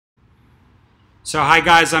So hi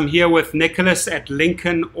guys, I'm here with Nicholas at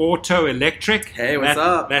Lincoln Auto Electric. Hey, what's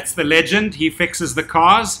up? That's the legend. He fixes the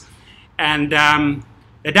cars. And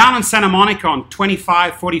they're down in Santa Monica on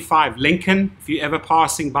 2545 Lincoln. If you're ever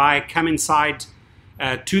passing by, come inside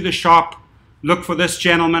to the shop. Look for this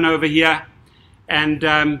gentleman over here. And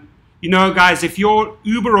you know guys, if your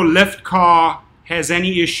Uber or Lyft car has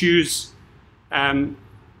any issues,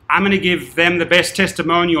 I'm going to give them the best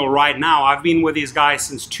testimonial right now. I've been with these guys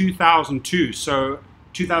since 2002. So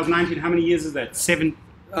 2019, how many years is that?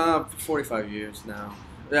 45 years now.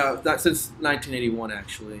 Yeah, since 1981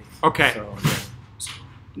 actually. Okay. So,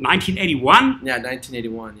 1981? yeah,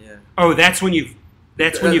 1981. Yeah. Oh, that's when you've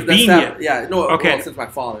been here. Yeah. No. Okay. Well, since my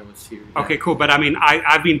father was here. Yeah. Okay, cool. But I mean,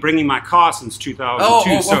 I've been bringing my car since 2002.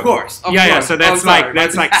 Oh, so, of course. Yeah. So that's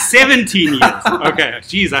like 17 years. Okay.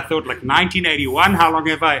 Geez, I thought like 1981. How long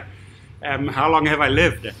have I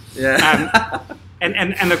lived? Yeah.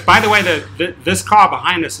 And look, by the way, this car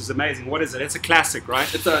behind us is amazing. What is it? It's a classic, right?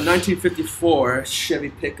 It's a 1954 Chevy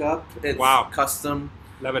pickup. It's custom.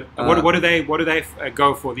 Love it. What do they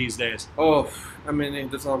go for these days? Oh, I mean,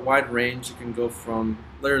 there's a wide range. You can go from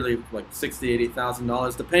literally like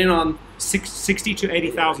 $60,000-$80,000, depending on $60,000 to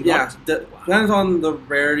 $80,000. Yeah, depends on the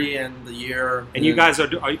rarity and the year. And you guys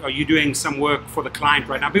are you doing some work for the client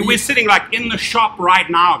right now? But we're sitting like in the shop right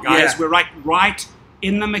now, guys. Yeah. We're right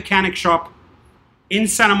in the mechanic shop in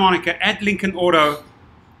Santa Monica at Lincoln Auto,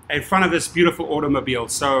 in front of this beautiful automobile.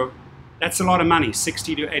 So that's a lot of money,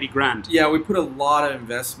 60 to 80 grand. Yeah, we put a lot of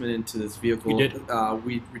investment into this vehicle. We did.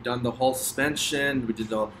 We redone the whole suspension. We did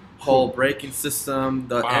the whole braking system.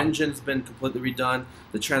 The engine's been completely redone.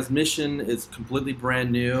 The transmission is completely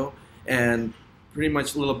brand new, and pretty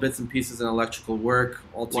much little bits and pieces and electrical work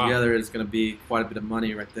altogether is going to be quite a bit of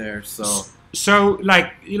money right there. So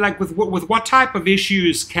like with what type of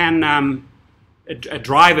issues can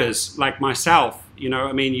drivers like myself,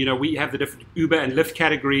 I mean, we have the different Uber and Lyft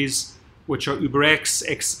categories, which are Uber X,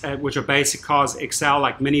 which are basic cars, XL,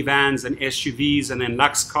 like minivans and SUVs, and then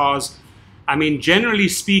Lux cars. I mean, generally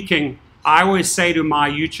speaking, I always say to my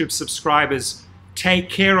YouTube subscribers, take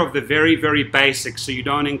care of the very, very basics so you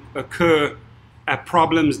don't incur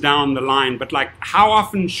problems down the line. But like, how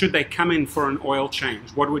often should they come in for an oil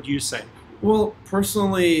change? What would you say? Well,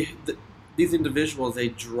 personally, these individuals, they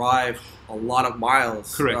drive a lot of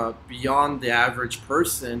miles beyond the average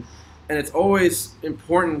person. And it's always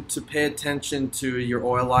important to pay attention to your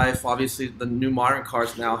oil life. Obviously, the new modern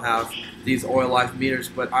cars now have these oil life meters,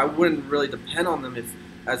 but I wouldn't really depend on them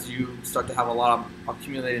as you start to have a lot of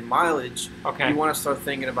accumulated mileage. Okay. You want to start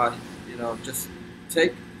thinking about, just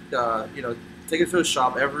take it to a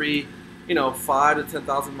shop every, 5 to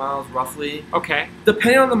 10,000 miles roughly. Okay.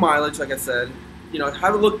 Depending on the mileage, like I said,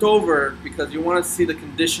 have it looked over because you want to see the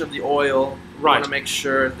condition of the oil. You want to make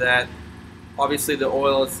sure that obviously the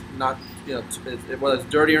oil is not, whether it's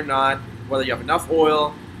dirty or not, whether you have enough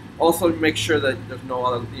oil. Also make sure that there's no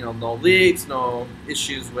other, no leaks, no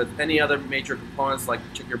issues with any other major components, like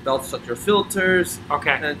check your belts, check your filters.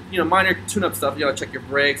 Okay. And, minor tune-up stuff, check your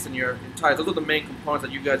brakes and your tires. Those are the main components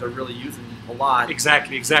that you guys are really using a lot.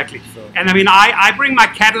 Exactly. So. And I mean, I bring my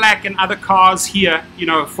Cadillac and other cars here,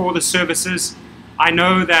 for the services. I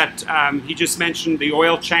know that he just mentioned the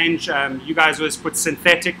oil change. You guys always put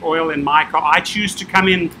synthetic oil in my car. I choose to come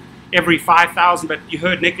in every 5,000, but you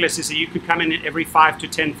heard Nicholas, he said you could come in every 5 to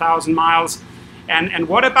 10,000 miles. And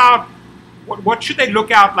what about, what should they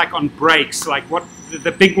look out like on brakes? Like what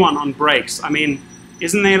the big one on brakes? I mean,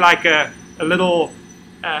 isn't there like a little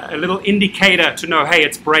indicator to know, hey,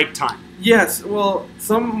 it's brake time? Yes, well,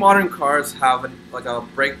 some modern cars have a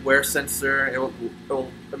brake wear sensor. It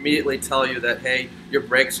will immediately tell you that, hey, your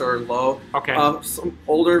brakes are low. Okay. Some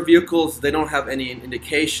older vehicles, they don't have any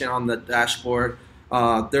indication on the dashboard.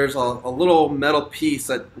 There's a little metal piece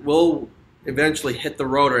that will eventually hit the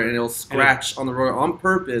rotor, and it'll scratch on the rotor on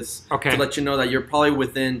purpose to let you know that you're probably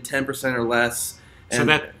within 10% or less. And so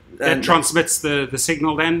that transmits the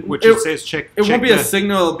signal then, which it says check. It won't be a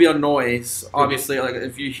signal; it'll be a noise. Obviously, like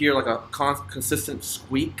if you hear like a consistent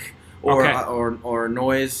squeak or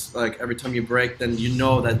noise, like every time you brake, then you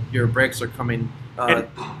know that your brakes are coming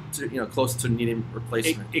close to needing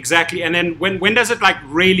replacement. Exactly. And then when does it like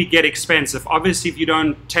really get expensive? Obviously, if you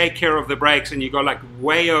don't take care of the brakes and you go like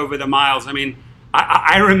way over the miles. I mean,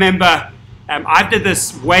 I remember I did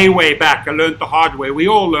this way back. I learned the hard way. We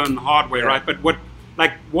all learn the hard way, right? But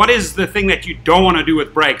what is the thing that you don't want to do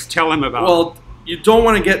with brakes? Tell him about. Well, you don't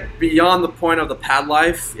want to get beyond the point of the pad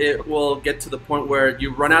life. It will get to the point where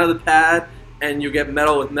you run out of the pad and you get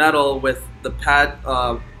metal with the pad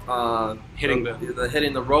hitting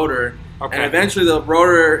the rotor. And eventually the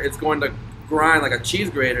rotor is going to grind like a cheese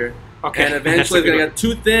grater. Okay. And eventually it's going to get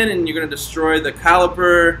too thin, and you're going to destroy the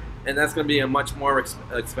caliper, and that's going to be a much more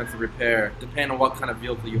expensive repair, depending on what kind of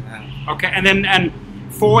vehicle you have. Okay, and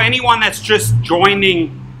for anyone that's just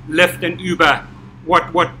joining Lyft and Uber,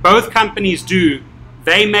 what both companies do,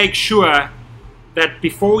 they make sure that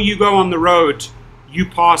before you go on the road, you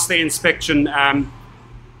pass the inspection.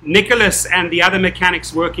 Nicholas and the other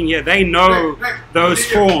mechanics working here, they know those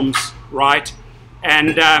forms, right?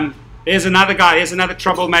 And there's another guy, there's another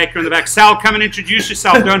troublemaker in the back. Sal, come and introduce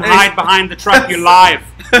yourself. Don't hide behind the truck, you're live.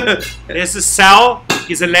 There's a Sal,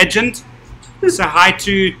 he's a legend. So hi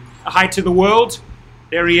to the world.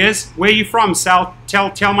 There he is. Where are you from, Sal?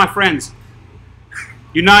 Tell my friends.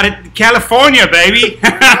 United California, baby.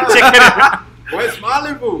 Check it out. Where's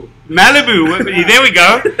Malibu? Malibu. There we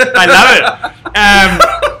go. I love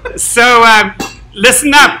it. So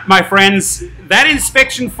listen up, my friends. That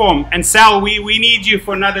inspection form, and Sal, we need you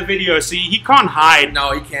for another video. So he can't hide.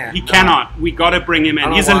 No, he can't. He cannot. We got to bring him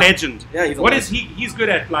in. He's a legend. Yeah, he's a what legend. is he? He's good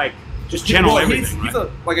at like just channel everything. He's right?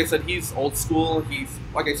 like I said, he's old school. He's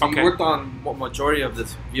like I said, Okay. he worked on majority of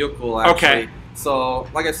this vehicle actually. Okay. So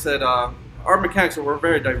like I said, our mechanics we're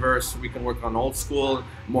very diverse. We can work on old school,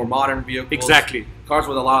 more modern vehicles. Exactly. Cars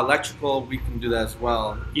with a lot of electrical, we can do that as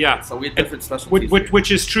well. Yeah. So we have different specialties. Which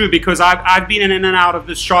is true, because I've been in and out of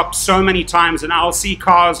this shop so many times, and I'll see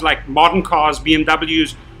cars like modern cars,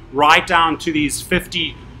 BMWs, right down to these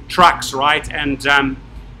 50 trucks, right? And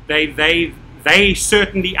they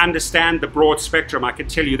certainly understand the broad spectrum. I can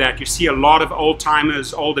tell you that. You see a lot of old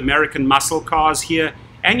timers, old American muscle cars here,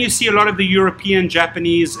 and you see a lot of the European,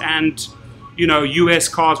 Japanese, and US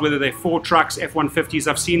cars, whether they're Ford trucks, F-150s.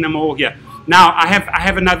 I've seen them all here. Now I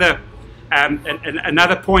have another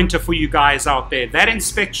another pointer for you guys out there. That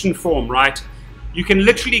inspection form, right? You can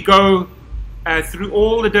literally go through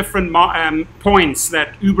all the different points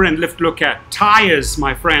that Uber and Lyft look at. Tires,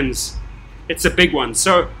 my friends, it's a big one.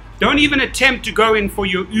 So don't even attempt to go in for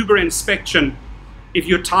your Uber inspection if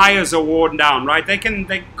your tires are worn down, right?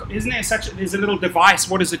 There's a little device,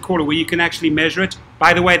 what is it called, where you can actually measure it.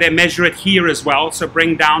 By the way, they measure it here as well. So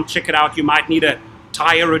bring down, check it out. You might need a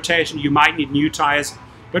tire rotation. You might need new tires.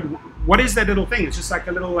 But what is that little thing? It's just like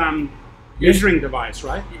a little measuring device,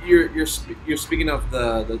 right? You're speaking of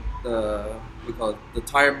the we call it the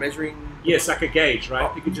tire measuring. Yes, like a gauge,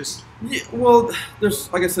 right? You could just. Yeah, well, there's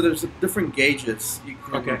like I said, there's different gauges you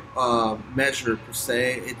can measure per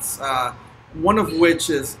se. It's one of which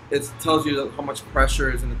is it tells you how much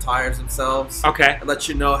pressure is in the tires themselves. Okay. It lets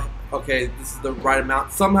you know, okay, this is the right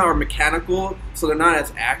amount. Somehow are mechanical, so they're not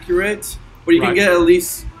as accurate, but you can get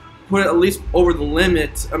put it at least over the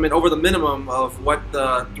limit. I mean, over the minimum of what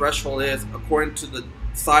the threshold is according to the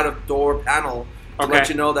side of door panel. To let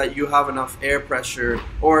you know that you have enough air pressure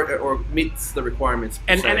or meets the requirements.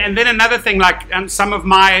 And then another thing, like some of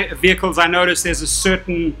my vehicles, I notice there's a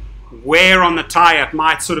certain wear on the tire. It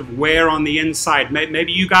might sort of wear on the inside.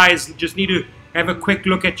 Maybe you guys just need to have a quick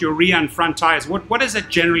look at your rear and front tires. What does it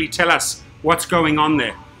generally tell us what's going on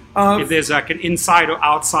there? If there's like an inside or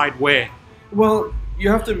outside wear? Well, you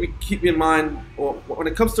have to keep in mind, when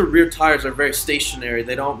it comes to rear tires, they're very stationary.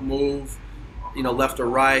 They don't move, left or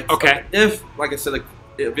right. Okay. So if, like I said,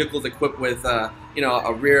 the vehicle is equipped with, a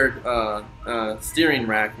rear steering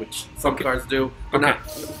rack, which some cars do,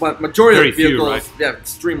 but majority Very of the vehicles, few, right? yeah,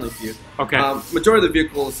 extremely few. Okay. Majority of the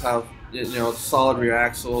vehicles have, solid rear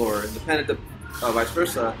axle or independent, vice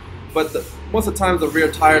versa. But most of the time, the rear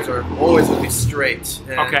tires are always going to be straight.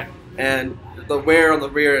 And the wear on the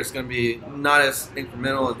rear is going to be not as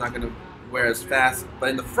incremental. It's not going to wear as fast. But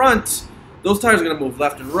in the front, those tires are going to move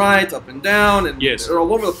left and right, up and down, and they're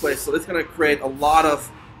all over the place. So it's going to create a lot of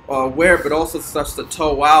wear, but also starts to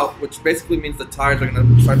toe out, which basically means the tires are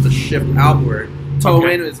going to start to shift outward. Toe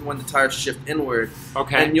in is when the tires shift inward.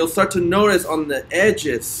 And you'll start to notice on the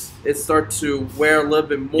edges, it starts to wear a little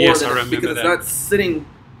bit more because it's not sitting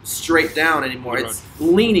straight down anymore. It's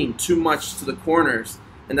leaning too much to the corners.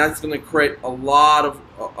 And that's going to create a lot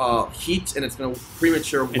of heat, and it's going to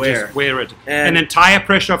premature wear. Just wear it. And then tire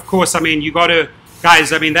pressure, of course. I mean, you got to,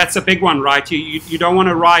 guys. I mean, that's a big one, right? You don't want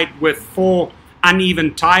to ride with 4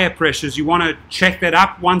 uneven tire pressures. You want to check that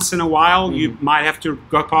up once in a while. You might have to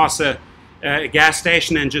go past a gas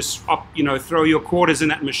station and just throw your quarters in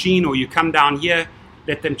that machine, or you come down here,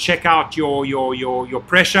 let them check out your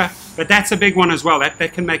pressure. But that's a big one as well.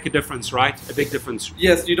 That can make a difference, right? A big difference.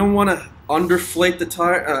 Yes, you don't want to underinflate the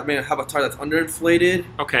tire. Have a tire that's underinflated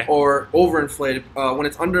or overinflated. When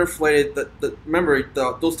it's underinflated, remember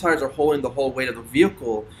those tires are holding the whole weight of the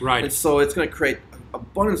vehicle, right? And so it's going to create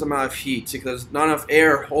abundance amount of heat because there's not enough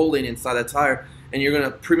air holding inside that tire. and you're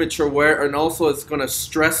gonna premature wear, and also it's gonna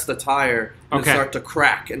stress the tire and start to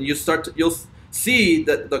crack, and you'll see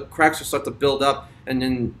that the cracks will start to build up, and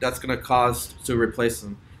then that's gonna cause to replace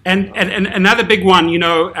them. And another big one,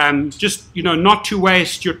 just not to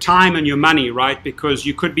waste your time and your money, right? Because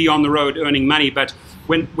you could be on the road earning money, but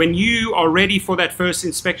when you are ready for that first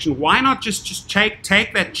inspection, why not just take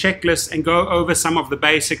that checklist and go over some of the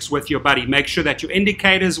basics with your buddy? Make sure that your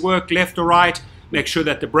indicators work left or right. Make sure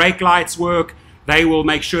that the brake lights work. They will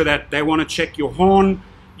make sure that they want to check your horn,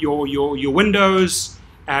 your windows,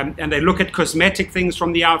 and they look at cosmetic things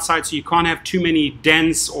from the outside, so you can't have too many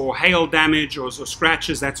dents or hail damage or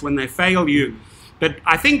scratches. That's when they fail you. But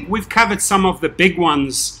I think we've covered some of the big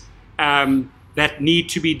ones that need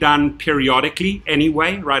to be done periodically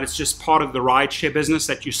anyway, right? It's just part of the rideshare business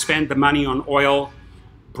that you spend the money on oil,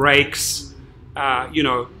 brakes,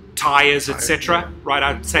 tires, etc. Right?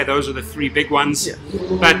 I'd say those are the three big ones. Yeah.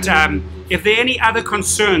 But if there are any other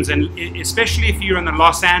concerns, and especially if you're in the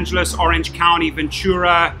Los Angeles, Orange County,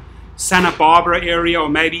 Ventura, Santa Barbara area, or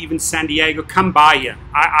maybe even San Diego, come by here.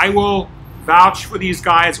 I will vouch for these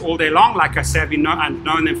guys all day long. Like I said, I've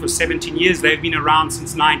known them for 17 years. They've been around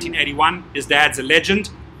since 1981. His dad's a legend.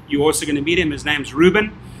 You're also going to meet him. His name's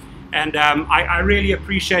Ruben. And I really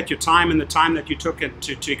appreciate your time and the time that you took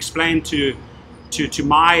to explain to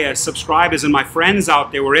my subscribers and my friends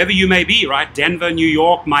out there, wherever you may be, right? Denver, New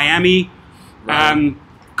York, Miami. Right.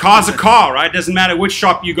 Car's a car, right? Doesn't matter which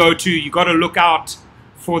shop you go to. You got to look out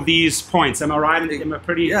for these points. Am I right? Am I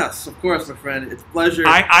pretty? Yes, of course, my friend. It's a pleasure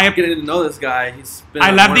getting to know this guy.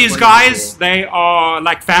 I love these guys. They are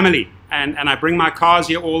like family, and I bring my cars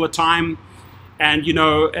here all the time. And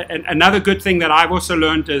another good thing that I've also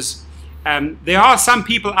learned is there are some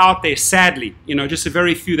people out there, sadly, just a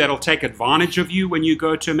very few that'll take advantage of you when you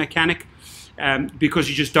go to a mechanic because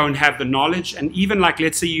you just don't have the knowledge. And even like,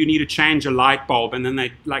 let's say you need to change a light bulb, and then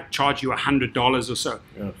they like charge you $100 or so.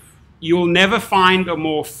 Yeah. You'll never find a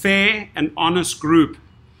more fair and honest group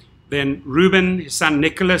than Ruben, his son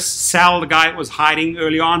Nicholas, Sal, the guy that was hiding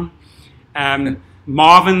early on,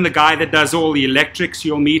 Marvin, the guy that does all the electrics.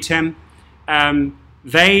 You'll meet him.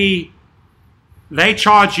 They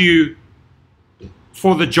charge you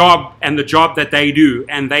for the job and the job that they do,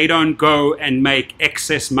 and they don't go and make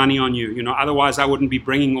excess money on you. Otherwise I wouldn't be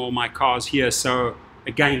bringing all my cars here. So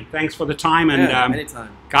again, thanks for the time, and anytime.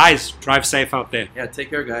 Guys, drive safe out there. Yeah, take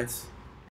care, guys.